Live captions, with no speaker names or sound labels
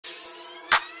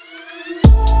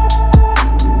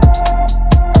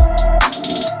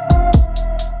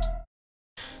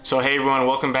So hey everyone,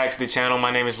 welcome back to the channel.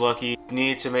 My name is Lucky.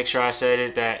 Need to make sure I said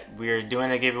it that we're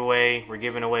doing a giveaway. We're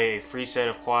giving away a free set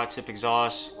of quad tip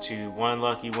exhausts to one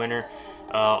lucky winner.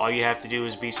 All you have to do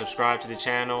is be subscribed to the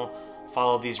channel,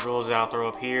 follow these rules that I'll throw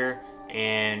up here,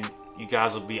 and you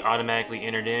guys will be automatically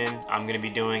entered in. I'm going to be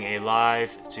doing a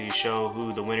live to show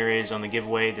who the winner is on the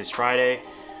giveaway this Friday.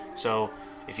 So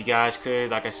if you guys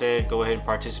could, like I said, go ahead and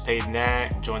participate in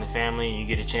that, join the family, and you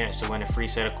get a chance to win a free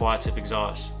set of quad tip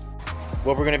exhausts.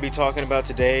 What we're going to be talking about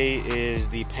today is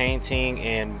the painting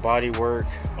and body work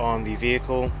on the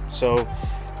vehicle. So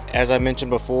as I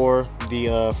mentioned before,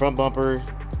 the front bumper,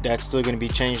 that's still going to be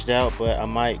changed out, but I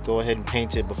might go ahead and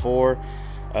paint it before.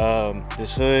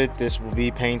 This hood, this will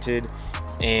be painted,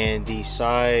 and the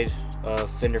side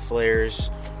fender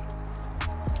flares,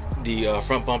 the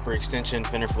front bumper extension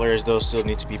fender flares, those still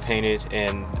need to be painted,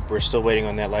 and we're still waiting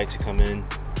on that light to come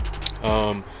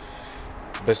in.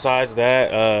 Besides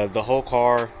that, the whole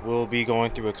car will be going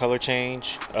through a color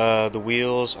change. The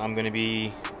wheels, I'm going to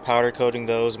be powder coating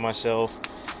those myself.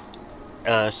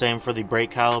 Same for the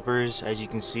brake calipers. As you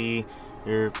can see,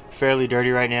 they're fairly dirty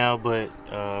right now, but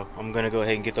I'm going to go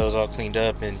ahead and get those all cleaned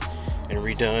up and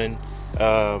redone.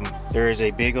 There is a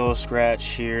big old scratch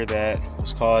here that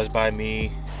was caused by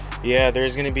me. Yeah,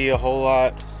 there's going to be a whole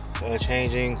lot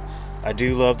changing. I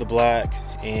do love the black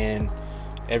and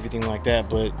everything like that,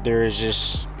 but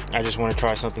I just want to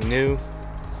try something new,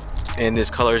 and this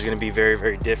color is going to be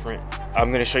very different.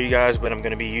 I'm going to show you guys what I'm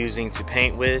going to be using to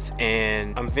paint with,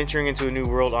 and I'm venturing into a new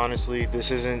world. Honestly,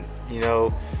 this isn't, you know,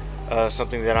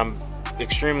 something that I'm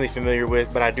extremely familiar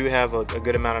with, but I do have a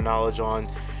good amount of knowledge on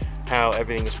how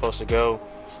everything is supposed to go,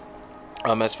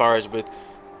 as far as with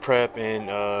prep and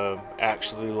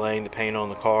actually laying the paint on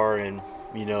the car, and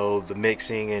you know, the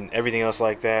mixing and everything else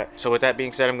like that. So with that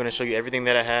being said, I'm going to show you everything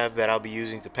that I have that I'll be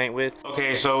using to paint with.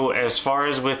 Okay, so as far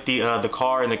as with the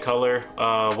car and the color,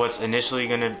 what's initially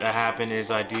going to happen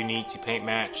is I do need to paint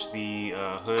match the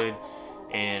hood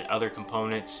and other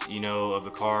components, you know, of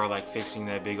the car, like fixing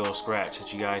that big old scratch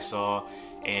that you guys saw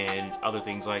and other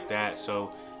things like that.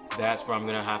 So that's where I'm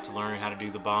going to have to learn how to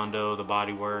do the Bondo, the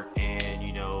body work, and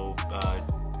you know,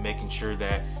 making sure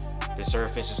that the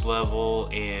surface is level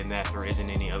and that there isn't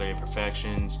any other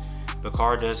imperfections. The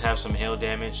car does have some hail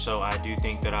damage, so I do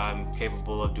think that I'm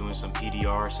capable of doing some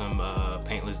PDR, some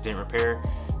paintless dent repair,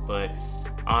 but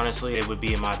honestly it would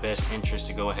be in my best interest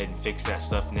to go ahead and fix that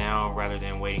stuff now rather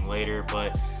than waiting later.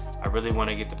 But I really want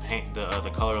to get the paint,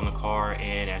 the color on the car.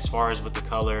 And as far as with the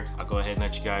color, I'll go ahead and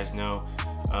let you guys know.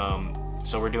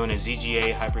 So we're doing a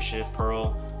ZGA Hypershift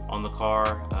Pearl on the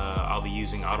car. I'll be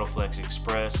using Autoflex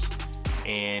Express,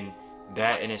 and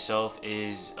that in itself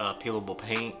is peelable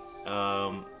paint.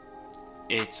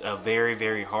 It's a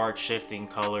very hard shifting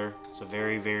color. It's a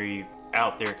very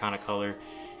out there kind of color,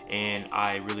 and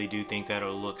I really do think that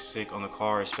it'll look sick on the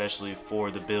car, especially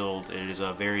for the build. It is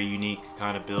a very unique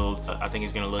kind of build. I think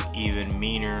it's going to look even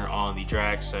meaner on the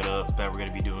drag setup that we're going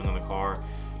to be doing on the car.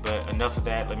 But enough of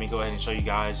that, let me go ahead and show you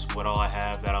guys what all I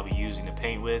have that I'll be using to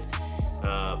paint with.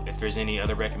 If there's any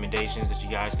other recommendations that you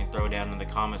guys can throw down in the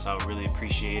comments, I would really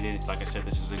appreciate it. Like I said,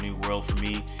 this is a new world for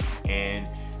me, and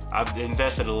I've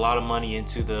invested a lot of money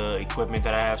into the equipment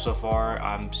that I have so far.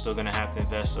 I'm still gonna have to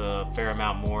invest a fair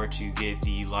amount more to get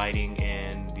the lighting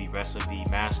and the rest of the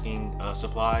masking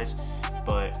supplies.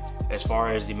 But as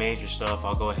far as the major stuff,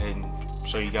 I'll go ahead and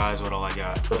show you guys what all I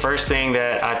got. The first thing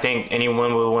that I think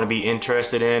anyone would want to be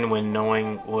interested in when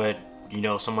knowing what, you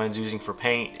know, someone's using for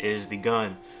paint is the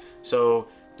gun. So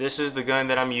this is the gun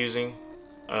that I'm using.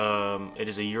 It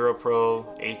is a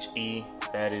Europro HE.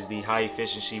 That is the high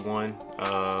efficiency one.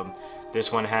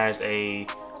 This one has a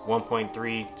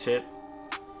 1.3 tip,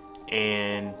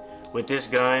 and with this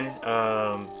gun,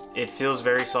 it feels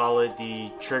very solid.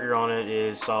 The trigger on it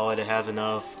is solid. It has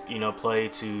enough, you know, play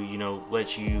to, you know,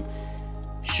 let you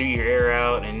shoot your air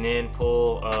out and then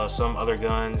pull. Some other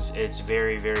guns, it's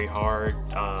very hard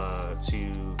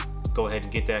to go ahead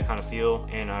and get that kind of feel,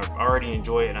 and I already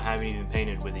enjoy it, and I haven't even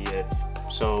painted with it yet.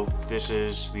 So this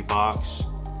is the box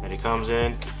that it comes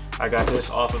in. I got this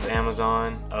off of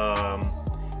Amazon,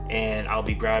 and I'll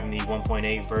be grabbing the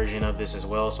 1.8 version of this as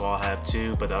well, so I'll have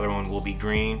two, but the other one will be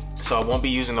green. So I won't be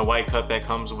using the white cup that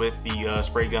comes with the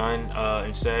spray gun.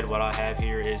 Instead, what I have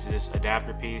here is this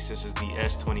adapter piece. This is the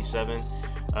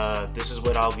S27. This is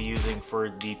what I'll be using for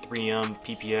the 3M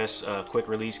PPS quick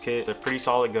release kit. It's a pretty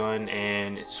solid gun,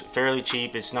 and it's fairly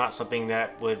cheap. It's not something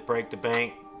that would break the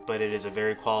bank, but it is a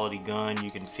very quality gun.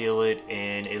 You can feel it,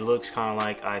 and it looks kind of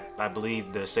like, I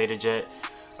believe, the SATA Jet.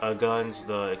 guns,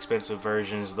 the expensive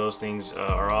versions. Those things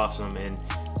are awesome, and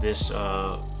this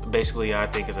basically I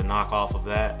think is a knockoff of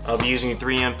that. I'll be using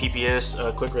 3M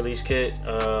PPS quick release kit.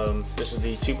 This is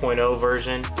the 2.0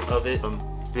 version of it.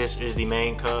 This is the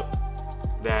main cup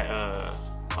that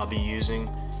I'll be using.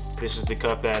 This is the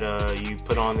cup that you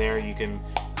put on there. You can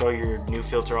throw your new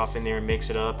filter off in there and mix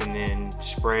it up, and then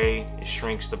spray. It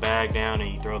shrinks the bag down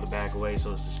and you throw the bag away, so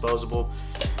it's disposable.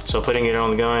 So putting it on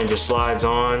the gun just slides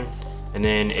on, and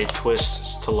then it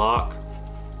twists to lock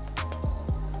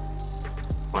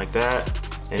like that,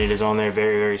 and it is on there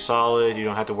very, very solid. You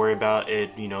don't have to worry about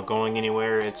it, you know, going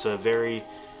anywhere. It's a very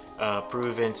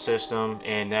proven system,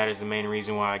 and that is the main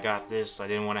reason why I got this. I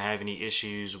didn't want to have any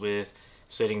issues with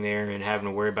sitting there and having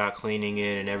to worry about cleaning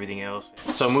it and everything else.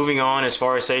 So moving on, as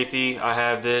far as safety, I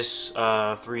have this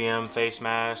 3M face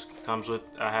mask. Comes with,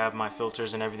 I have my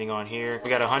filters and everything on here. We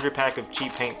got a 100 pack of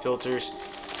cheap paint filters.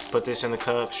 Put this in the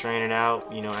cup, strain it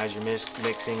out, you know, as you're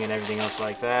mixing and everything else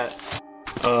like that.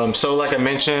 So like I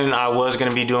mentioned, I was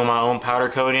gonna be doing my own powder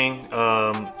coating.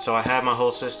 So I have my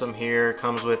whole system here.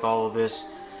 Comes with all of this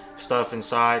stuff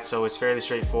inside, so it's fairly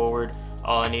straightforward.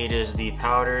 All I need is the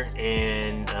powder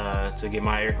and to get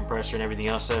my air compressor and everything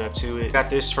else set up to it. Got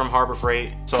this from Harbor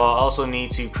Freight. So I'll also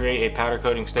need to create a powder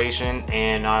coating station,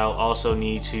 and I'll also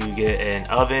need to get an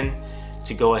oven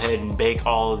to go ahead and bake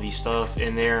all of the stuff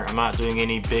in there. I'm not doing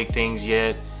any big things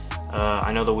yet.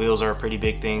 I know the wheels are a pretty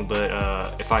big thing, but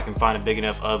if I can find a big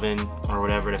enough oven or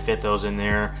whatever to fit those in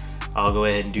there, I'll go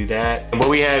ahead and do that. And what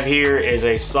we have here is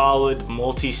a solid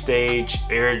multi-stage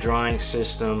air drying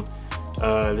system.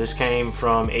 This came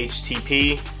from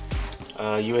HTP,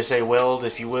 USA Weld,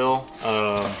 if you will,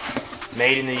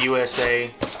 made in the USA.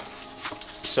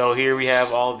 So here we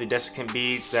have all the desiccant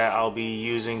beads that I'll be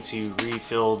using to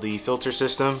refill the filter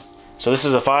system. So this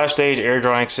is a 5-stage air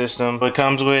drying system. It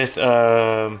comes with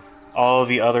all of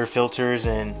the other filters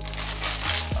and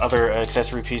other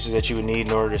accessory pieces that you would need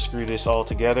in order to screw this all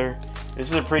together. This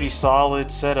is a pretty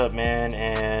solid setup, man,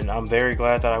 and I'm very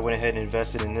glad that I went ahead and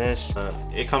invested in this.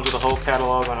 It comes with a whole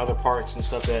catalog on other parts and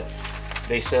stuff that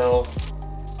they sell.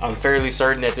 I'm fairly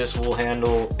certain that this will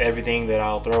handle everything that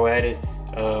I'll throw at it,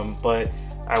 but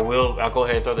I'll go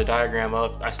ahead and throw the diagram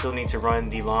up. I still need to run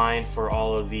the line for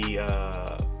all of the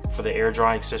for the air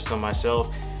drying system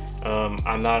myself.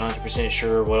 I'm not 100%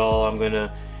 sure what all I'm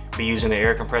gonna be using the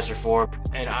air compressor for.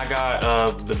 And I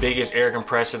got the biggest air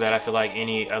compressor that I feel like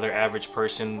any other average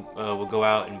person will go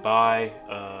out and buy.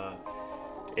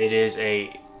 It is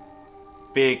a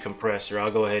big compressor.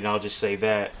 I'll go ahead and I'll just say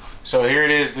that. So here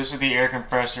it is. This is the air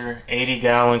compressor,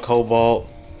 80-gallon Cobalt,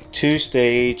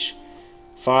 2-stage,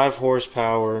 5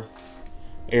 horsepower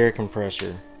air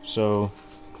compressor. So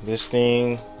this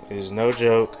thing is no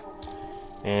joke,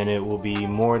 and it will be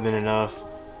more than enough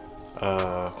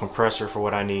compressor for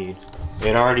what I need.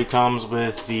 It already comes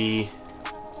with the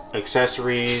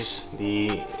accessories,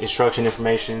 the instruction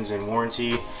informations, and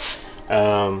warranty.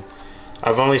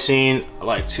 I've only seen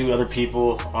like 2 other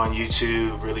people on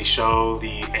YouTube really show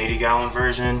the 80-gallon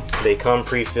version. They come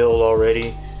pre-filled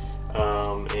already,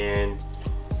 and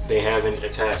they haven't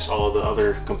attached all the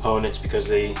other components because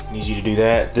they need you to do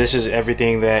that. This is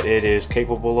everything that it is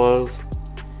capable of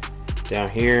down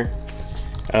here.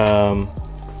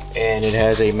 And it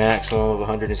has a maximum of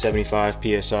 175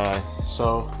 psi,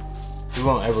 so you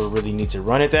won't ever really need to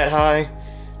run it that high,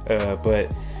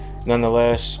 but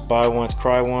nonetheless, buy once,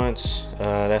 cry once.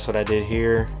 That's what I did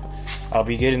here. I'll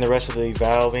be getting the rest of the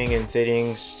valving and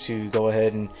fittings to go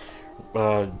ahead and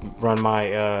run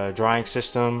my drying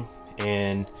system,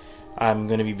 and I'm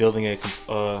going to be building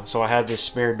a so I have this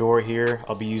spare door here.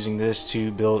 I'll be using this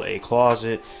to build a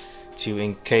closet to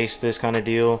encase this kind of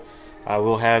deal. I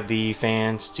will have the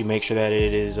fans to make sure that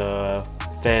it is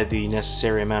fed the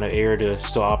necessary amount of air to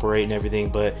still operate and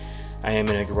everything, but I am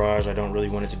in a garage. I don't really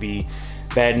want it to be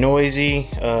that noisy,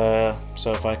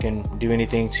 so if I can do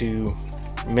anything to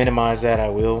minimize that, I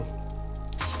will.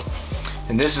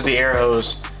 And this is the air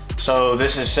hose. So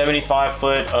this is 75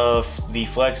 foot of the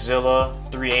Flexzilla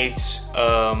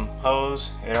 3/8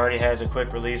 hose. It already has a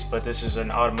quick release, but this is an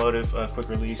automotive quick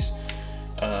release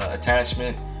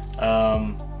attachment.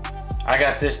 I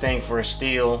got this thing for a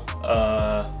steal.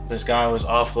 This guy was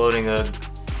offloading a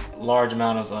large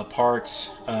amount of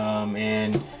parts,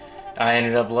 and I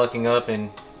ended up lucking up and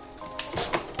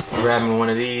grabbing one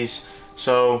of these.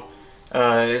 So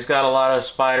it's got a lot of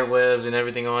spider webs and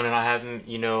everything on it. I haven't,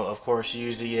 you know, of course,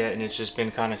 used it yet, and it's just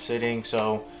been kind of sitting.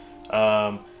 So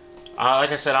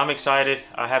like I said, I'm excited.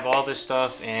 I have all this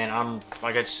stuff, and I'm,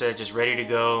 like I said, just ready to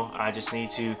go. I just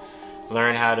need to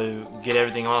learn how to get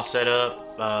everything all set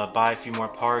up, buy a few more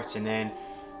parts, and then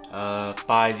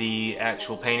buy the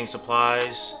actual painting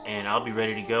supplies, and I'll be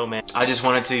ready to go, man. I just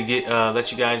wanted to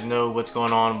let you guys know what's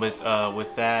going on with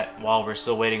that while we're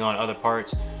still waiting on other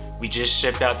parts. We just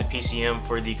shipped out the PCM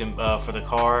for the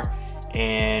car,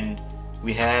 and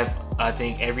we have, I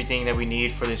think, everything that we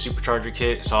need for the supercharger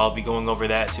kit. So I'll be going over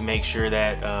that to make sure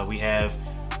that we have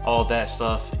all that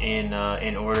stuff in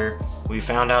order. We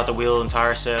found out the wheel and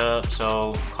tire setup,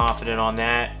 so confident on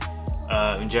that.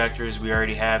 Injectors, we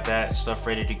already have that stuff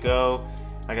ready to go.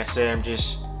 Like I said, I'm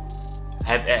just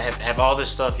have all this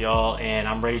stuff, y'all, and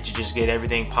I'm ready to just get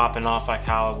everything popping off like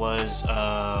how it was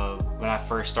when I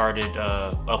first started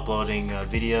uploading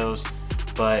videos.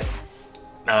 But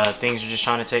things are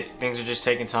just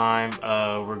taking time.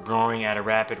 We're growing at a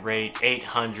rapid rate.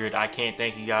 800, I can't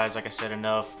thank you guys, like I said,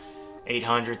 enough.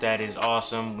 800, that is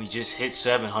awesome. We just hit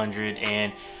 700,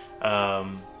 and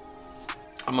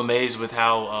I'm amazed with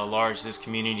how large this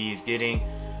community is getting.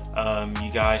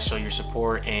 You guys show your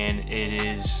support, and it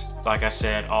is, like I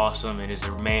said, awesome. It is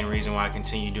the main reason why I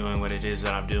continue doing what it is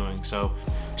that I'm doing.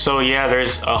 So yeah,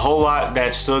 there's a whole lot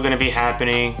that's still going to be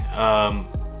happening.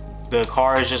 The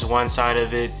car is just one side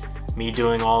of it. Me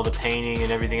doing all the painting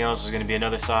and everything else is going to be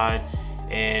another side,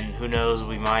 and who knows,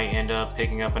 we might end up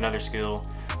picking up another skill.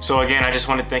 So again, I just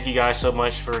want to thank you guys so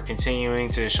much for continuing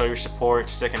to show your support,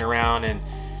 sticking around, and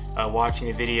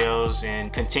watching the videos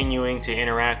and continuing to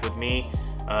interact with me.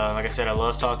 Like I said, I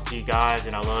love talking to you guys,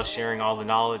 and I love sharing all the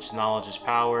knowledge. Knowledge is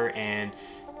power, and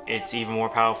it's even more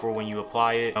powerful when you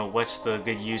apply it. What's the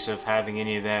good use of having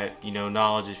any of that,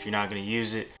 knowledge if you're not going to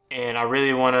use it? And I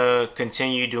really want to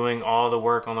continue doing all the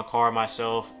work on the car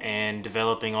myself and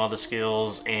developing all the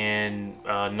skills and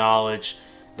knowledge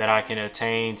that I can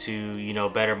attain to,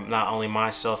 better not only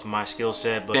myself and my skill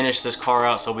set, but finish this car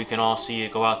out so we can all see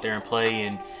it go out there and play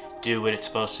and do what it's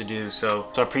supposed to do.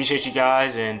 So I appreciate you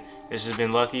guys, and this has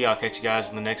been Lucky. I'll catch you guys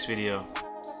in the next video.